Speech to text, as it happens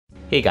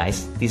Hey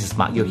guys, this is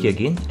Mark Yo here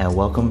again and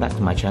welcome back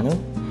to my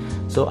channel.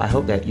 So I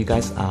hope that you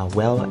guys are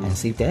well and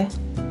safe there.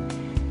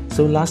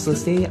 So last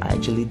Thursday, I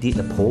actually did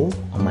a poll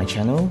on my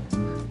channel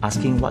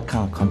asking what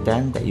kind of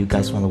content that you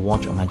guys want to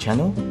watch on my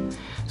channel.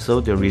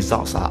 So the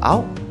results are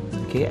out,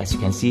 okay, as you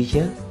can see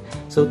here.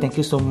 So thank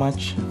you so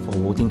much for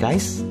voting,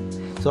 guys.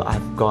 So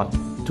I've got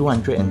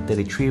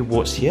 233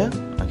 votes here,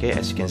 okay,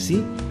 as you can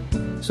see.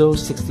 So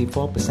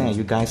 64% of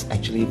you guys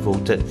actually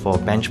voted for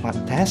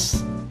benchmark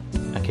tests,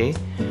 okay,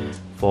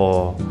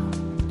 for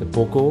the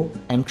Poco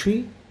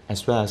M3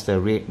 as well as the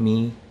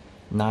Redmi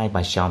 9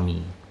 by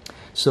Xiaomi.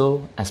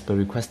 So as per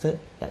requested,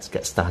 let's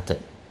get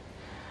started.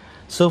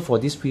 So for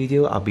this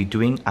video, I'll be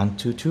doing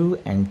Antutu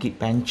and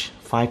Geekbench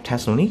 5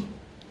 tests only,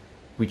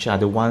 which are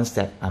the ones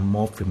that I'm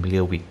more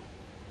familiar with.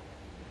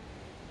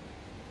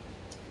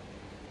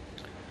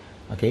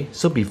 Okay,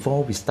 so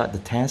before we start the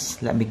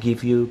test, let me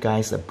give you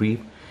guys a brief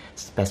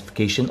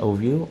specification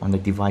overview on the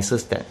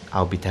devices that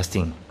I'll be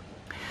testing.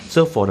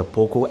 So for the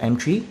Poco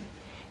M3,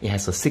 it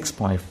has a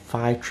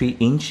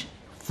 6.53-inch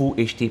Full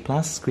HD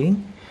Plus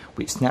screen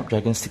with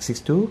Snapdragon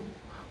 662,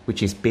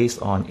 which is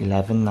based on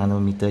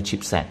 11nm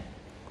chipset.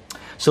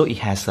 So it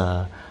has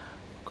a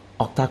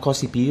Octa core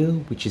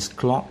CPU, which is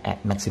clocked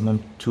at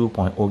maximum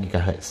 2.0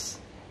 GHz,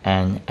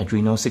 and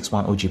adreno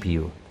 610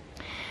 GPU.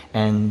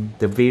 And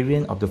the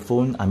variant of the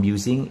phone I'm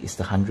using is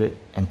the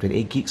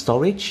 128GB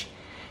storage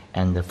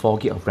and the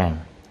 4GB of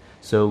RAM.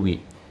 So with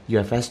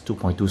UFS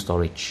 2.2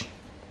 storage.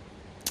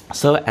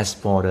 So as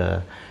for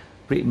the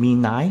Redmi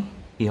 9,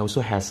 it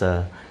also has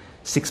a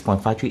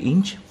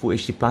 6.53-inch Full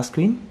HD Plus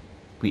screen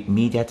with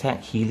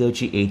Mediatek Helio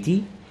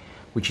G80,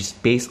 which is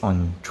based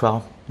on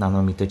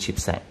 12nm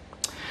chipset.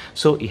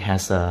 So it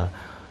has a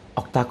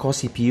Octa core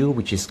CPU,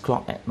 which is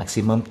clocked at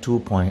maximum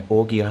 2.0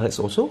 GHz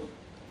also,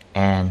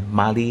 and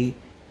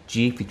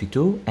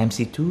Mali-G52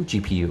 MC2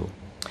 GPU.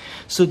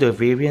 So the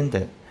variant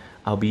that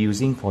I'll be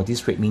using for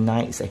this Redmi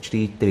 9 is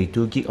actually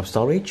 32GB of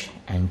storage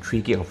and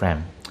 3GB of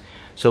RAM.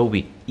 So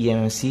with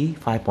eMMC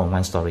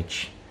 5.1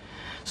 storage.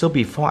 So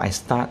before I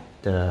start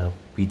the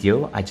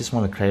video, I just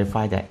want to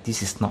clarify that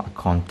this is not a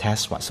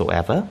contest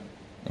whatsoever.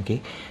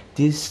 Okay,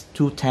 these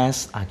two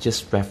tests are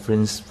just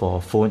reference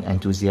for phone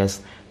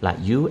enthusiasts like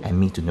you and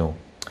me to know.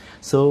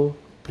 So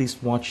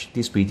please watch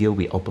this video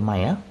with open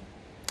mind.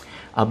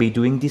 I'll be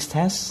doing these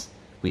tests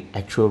with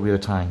actual real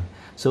time,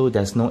 so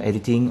there's no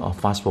editing or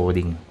fast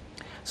forwarding.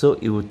 So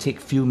it will take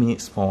few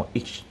minutes for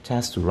each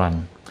test to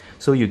run.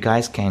 So you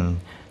guys can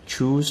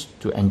choose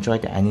to enjoy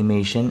the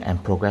animation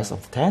and progress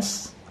of the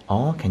test,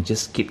 or can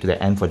just skip to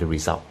the end for the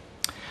result.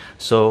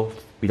 So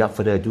without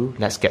further ado,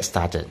 let's get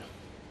started.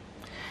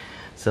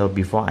 So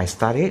before I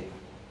start it,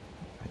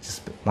 I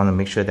just want to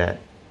make sure that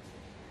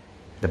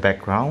the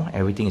background,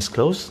 everything is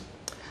closed.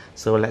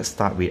 So let's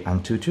start with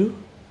Antutu.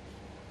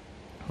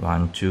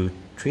 1, 2,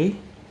 3.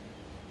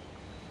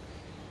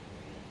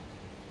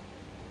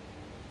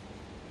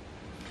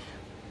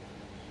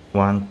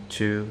 One,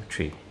 two,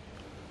 three.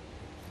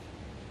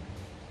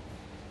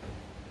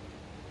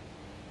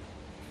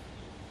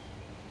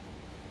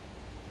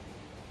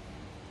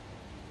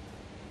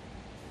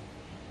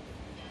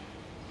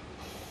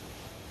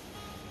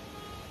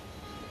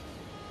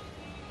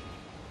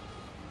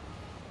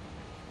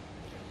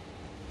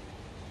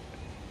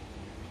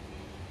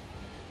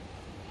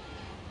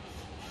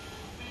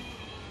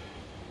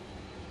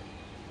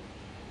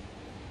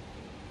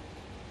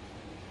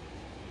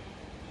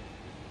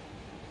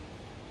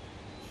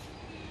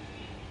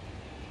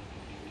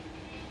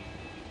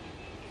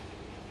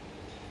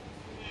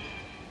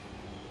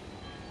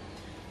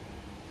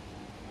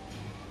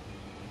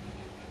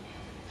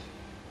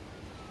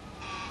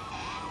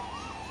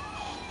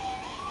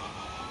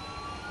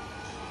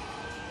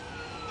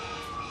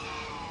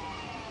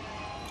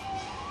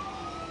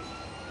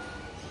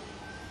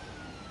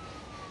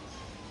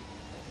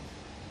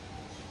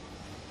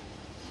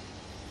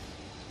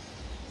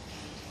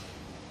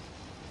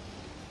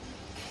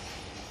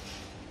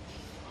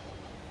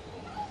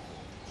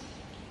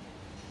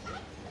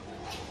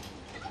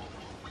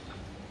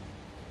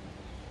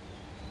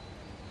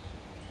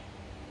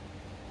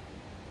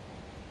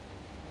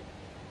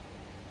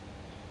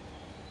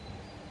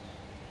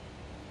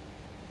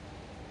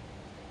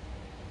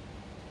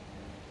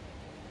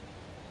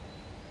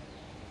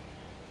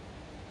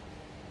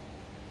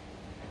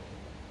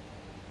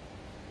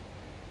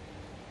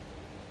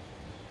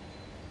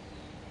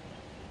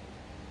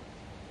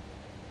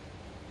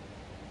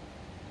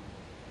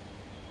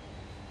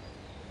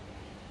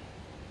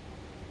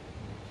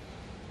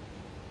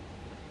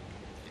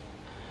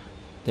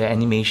 The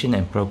animation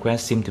and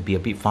progress seem to be a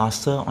bit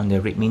faster on the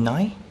Redmi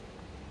 9.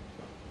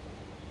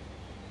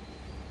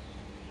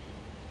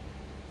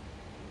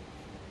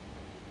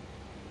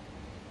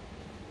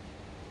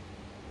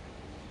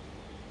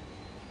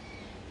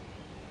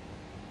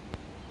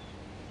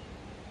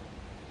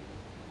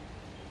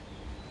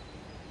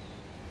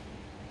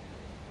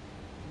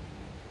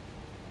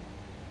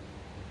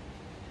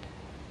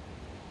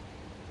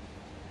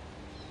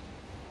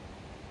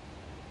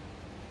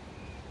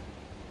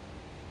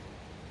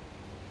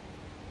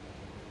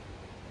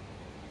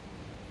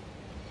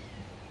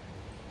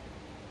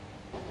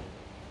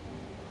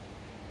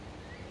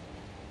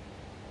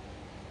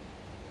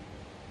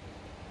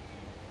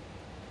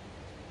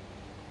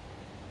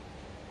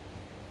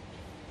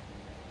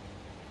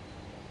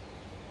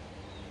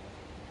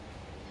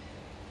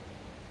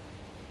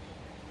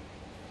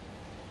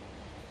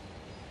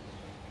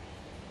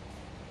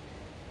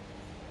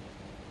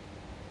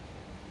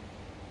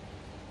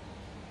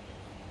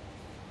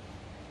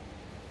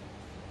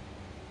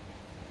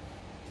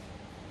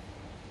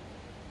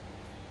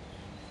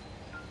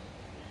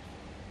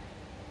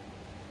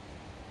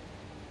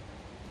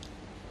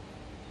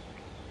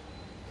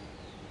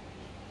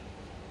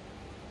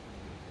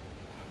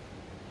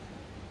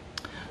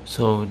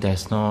 So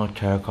there's no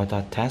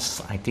terracotta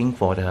test, I think,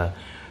 for the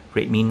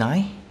Redmi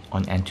 9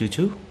 on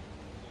Antutu.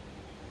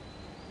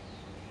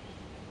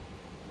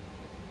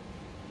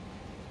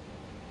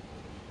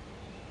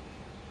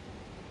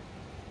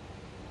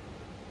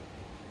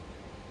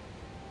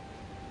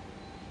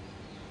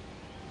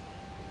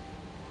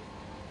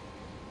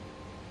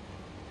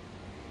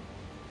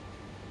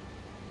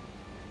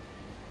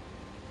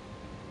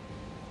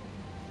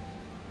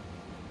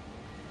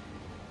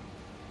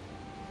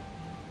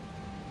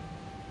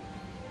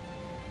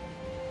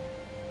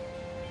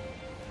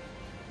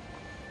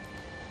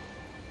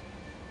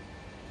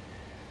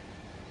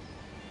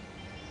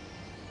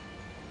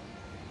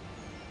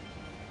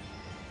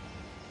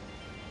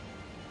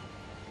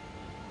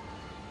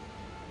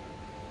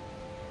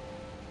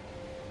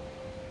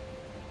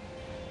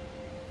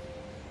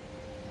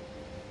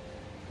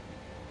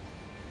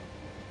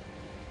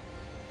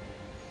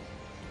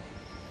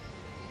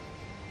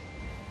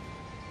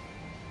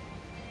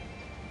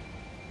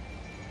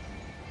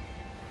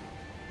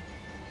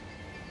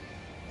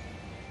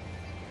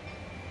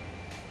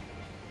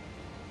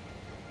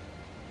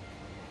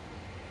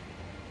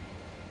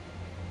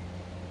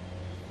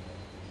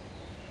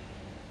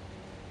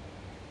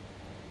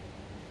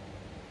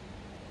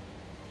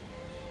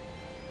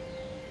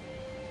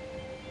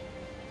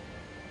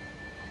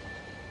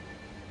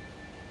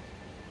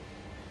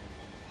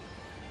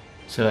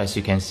 So as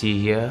you can see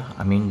here,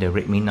 I mean the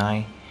Redmi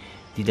 9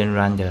 didn't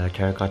run the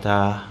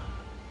terracotta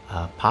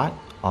part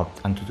of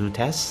Antutu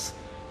test.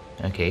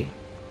 Okay.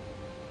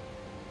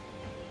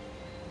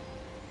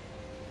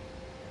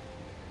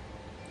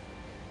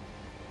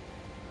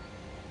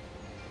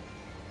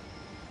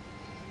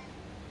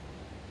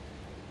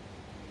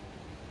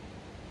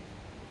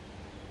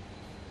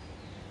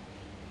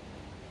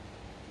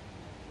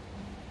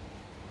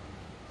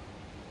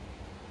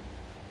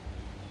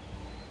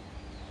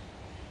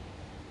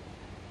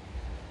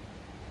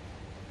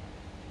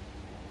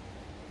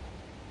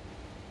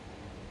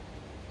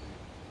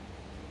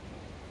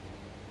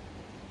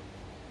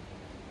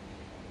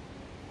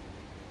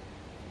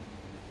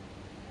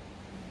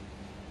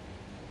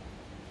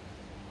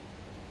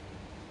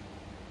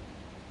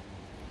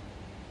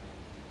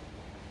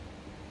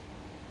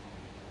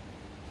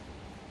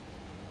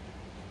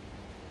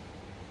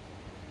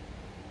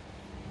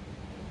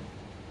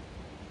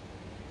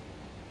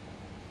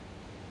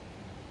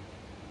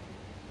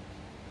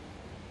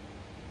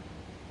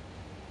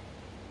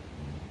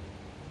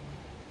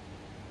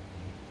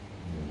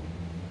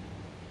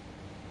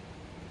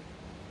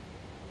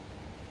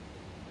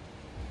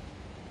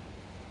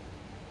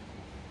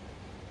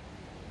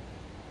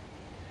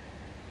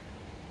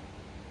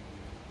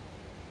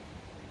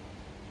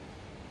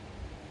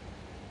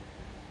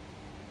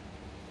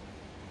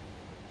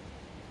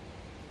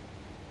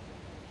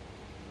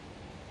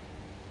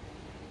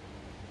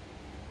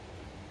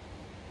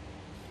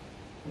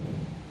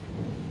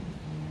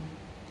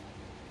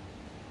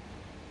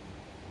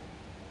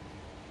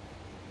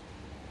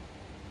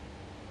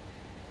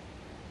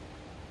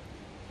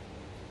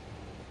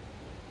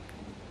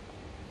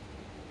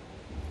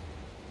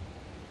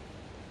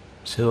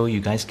 So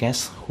you guys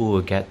guess who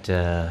will get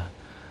the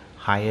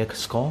higher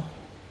score?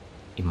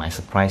 It might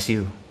surprise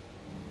you.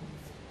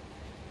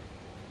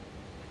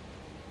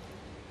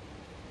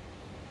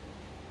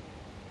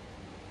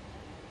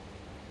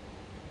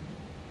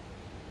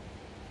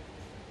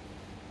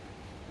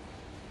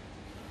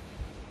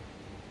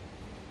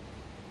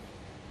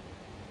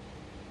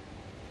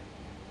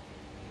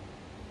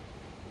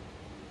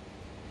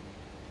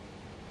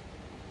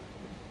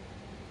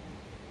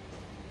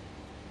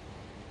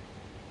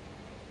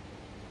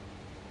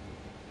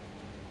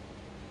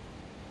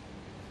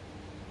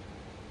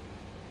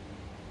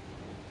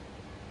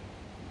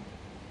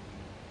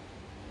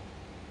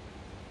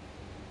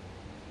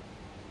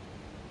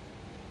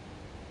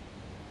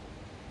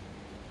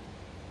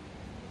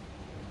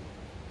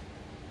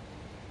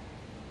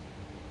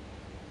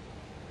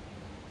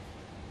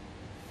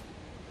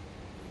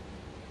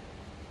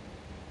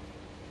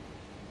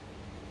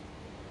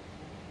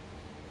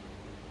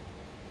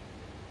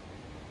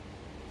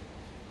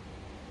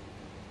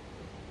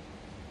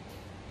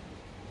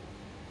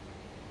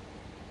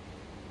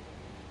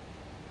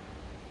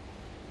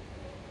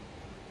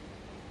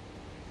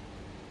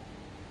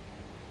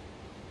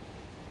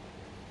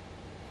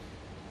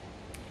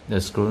 The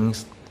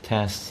scrolling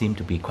test seemed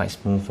to be quite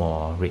smooth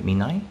for Redmi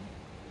 9.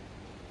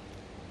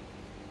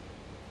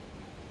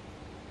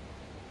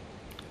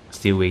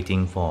 Still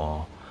waiting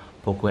for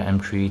Poco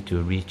M3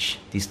 to reach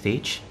this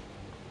stage.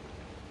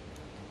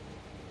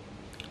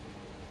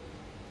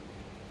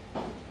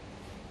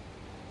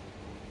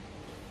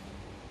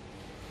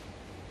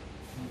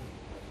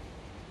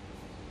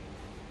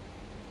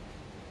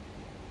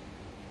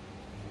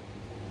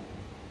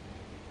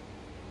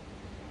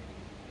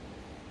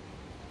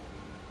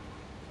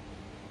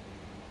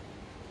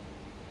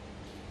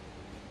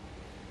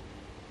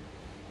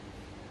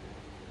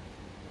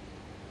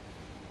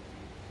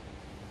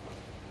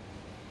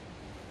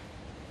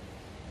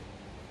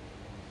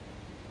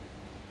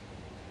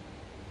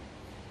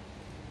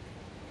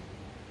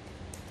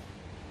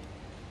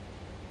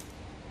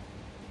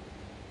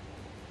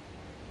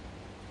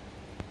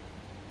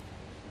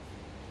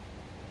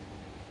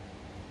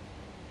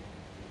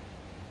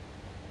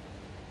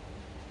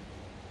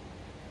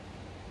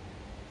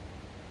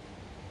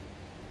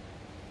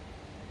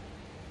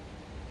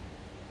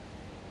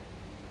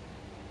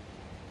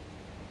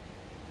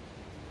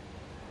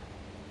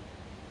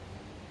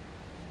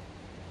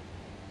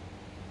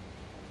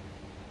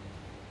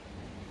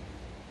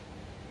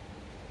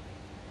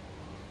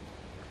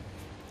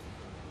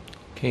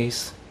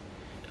 case,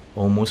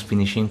 almost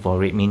finishing for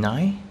Redmi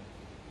 9.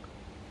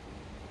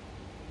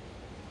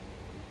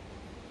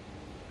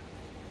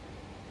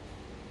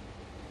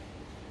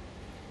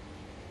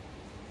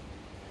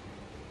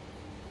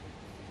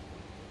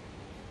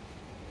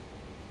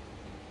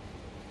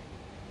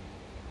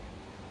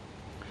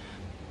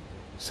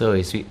 So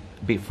it's a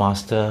bit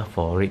faster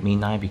for Redmi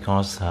 9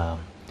 because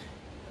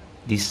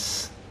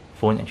this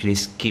phone actually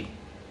skipped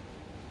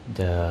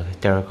the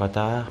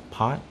terracotta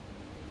part.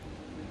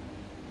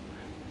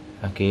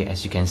 Okay,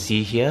 as you can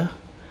see here,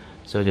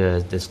 so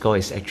the score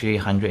is actually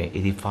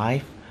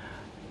 185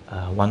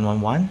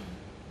 111,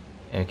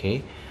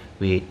 okay,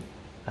 with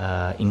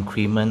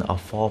increment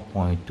of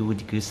 4.2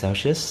 degrees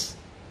Celsius,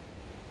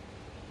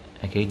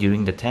 okay,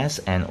 during the test,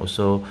 and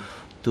also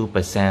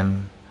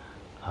 2%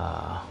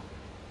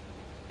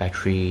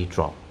 battery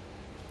drop.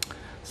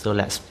 So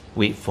let's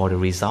wait for the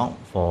result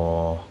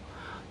for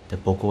the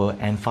Poco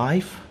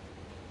M5.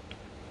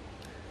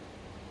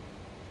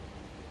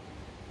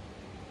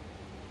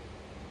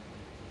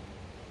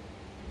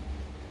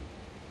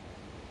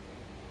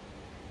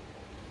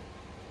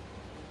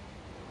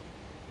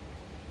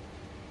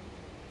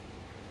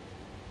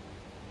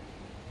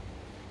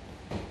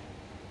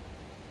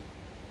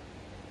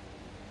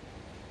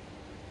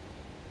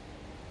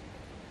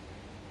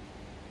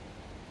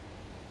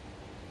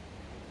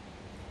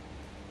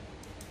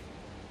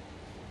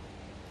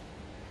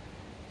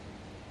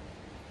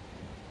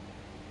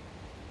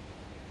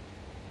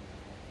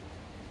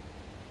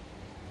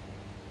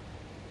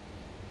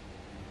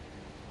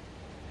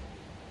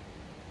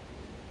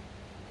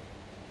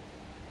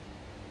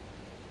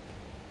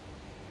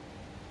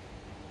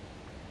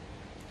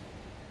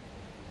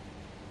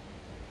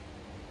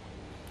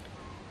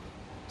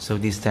 So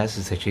this test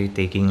is actually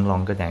taking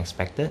longer than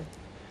expected,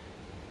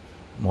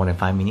 more than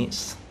 5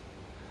 minutes.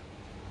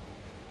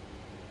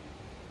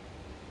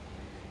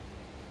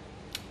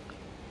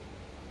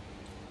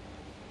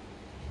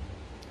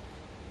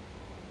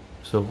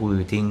 So who do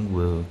you think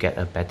will get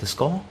a better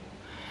score?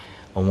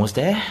 Almost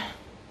there.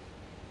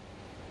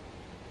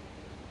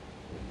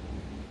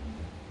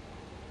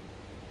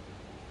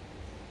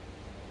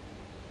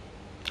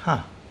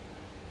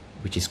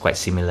 Which is quite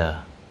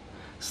similar,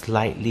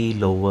 slightly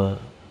lower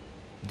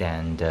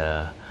than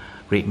the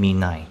Redmi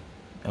 9,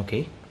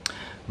 okay,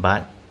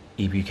 but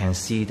if you can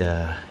see,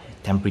 the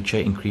temperature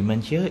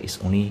increment here is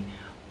only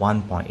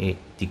 1.8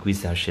 degrees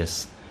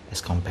Celsius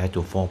as compared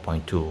to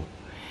 4.2,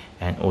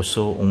 and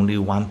also only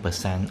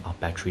 1% of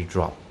battery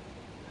drop.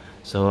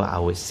 So I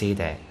would say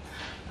that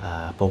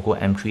Poco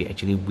M3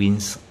 actually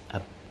wins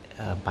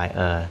by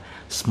a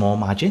small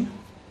margin.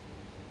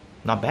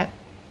 Not bad.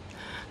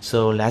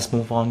 So let's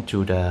move on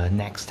to the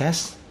next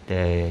test,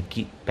 the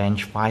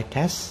Geekbench 5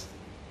 test.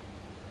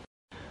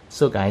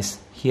 So guys,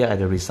 here are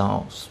the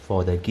results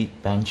for the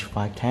Geekbench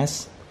 5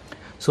 test.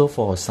 So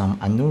for some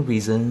unknown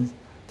reason,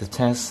 the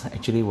test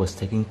actually was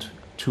taking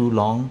too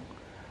long,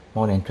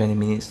 more than 20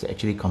 minutes to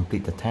actually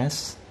complete the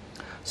test.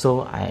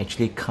 So I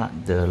actually cut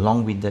the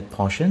long-winded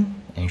portion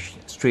and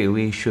straight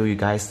away show you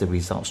guys the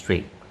results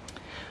straight.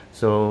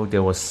 So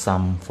there was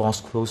some false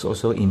close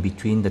also in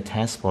between the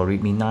test for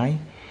Redmi 9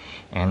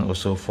 and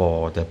also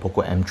for the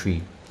Poco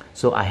M3.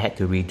 So I had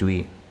to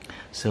redo it.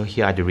 So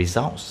here are the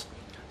results.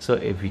 So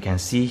if you can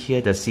see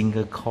here, the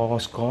single core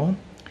score,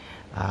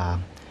 the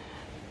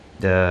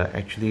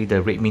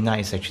Redmi 9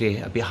 is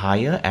actually a bit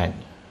higher at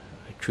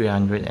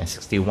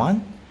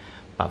 361,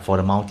 but for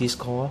the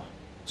multi-score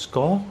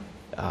the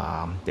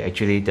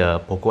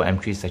Poco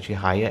M3 is actually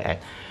higher at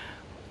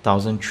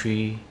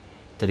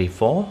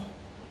 1334.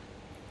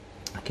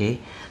 Okay,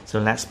 so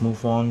let's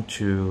move on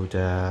to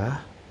the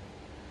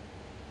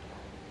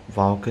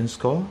Vulcan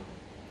Score.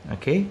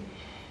 Okay,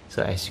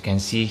 so as you can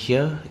see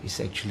here,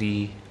 it's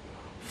actually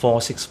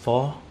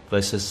 464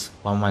 versus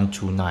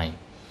 1129.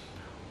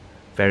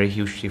 Very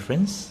huge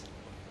difference.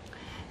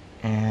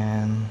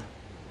 And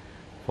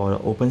for the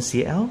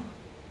OpenCL,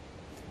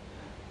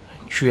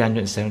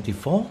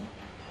 374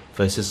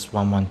 versus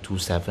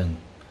 1127.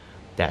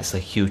 That's a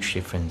huge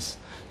difference.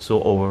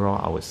 So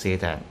overall, I would say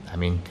that,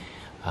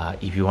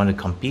 if you want to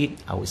compete,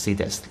 I would say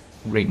that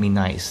Redmi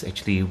 9 is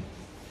actually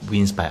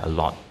wins by a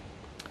lot.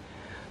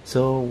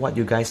 So what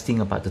do you guys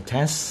think about the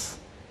test?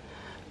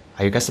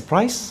 Are you guys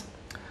surprised?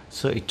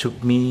 So it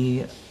took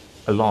me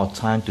a lot of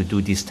time to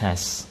do this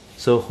test.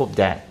 So hope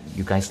that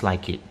you guys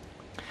like it.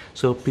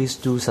 So please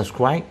do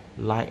subscribe,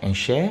 like and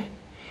share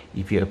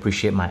if you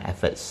appreciate my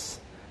efforts.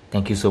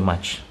 Thank you so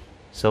much.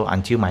 So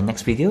until my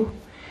next video,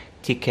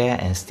 take care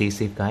and stay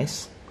safe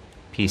guys.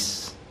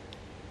 Peace.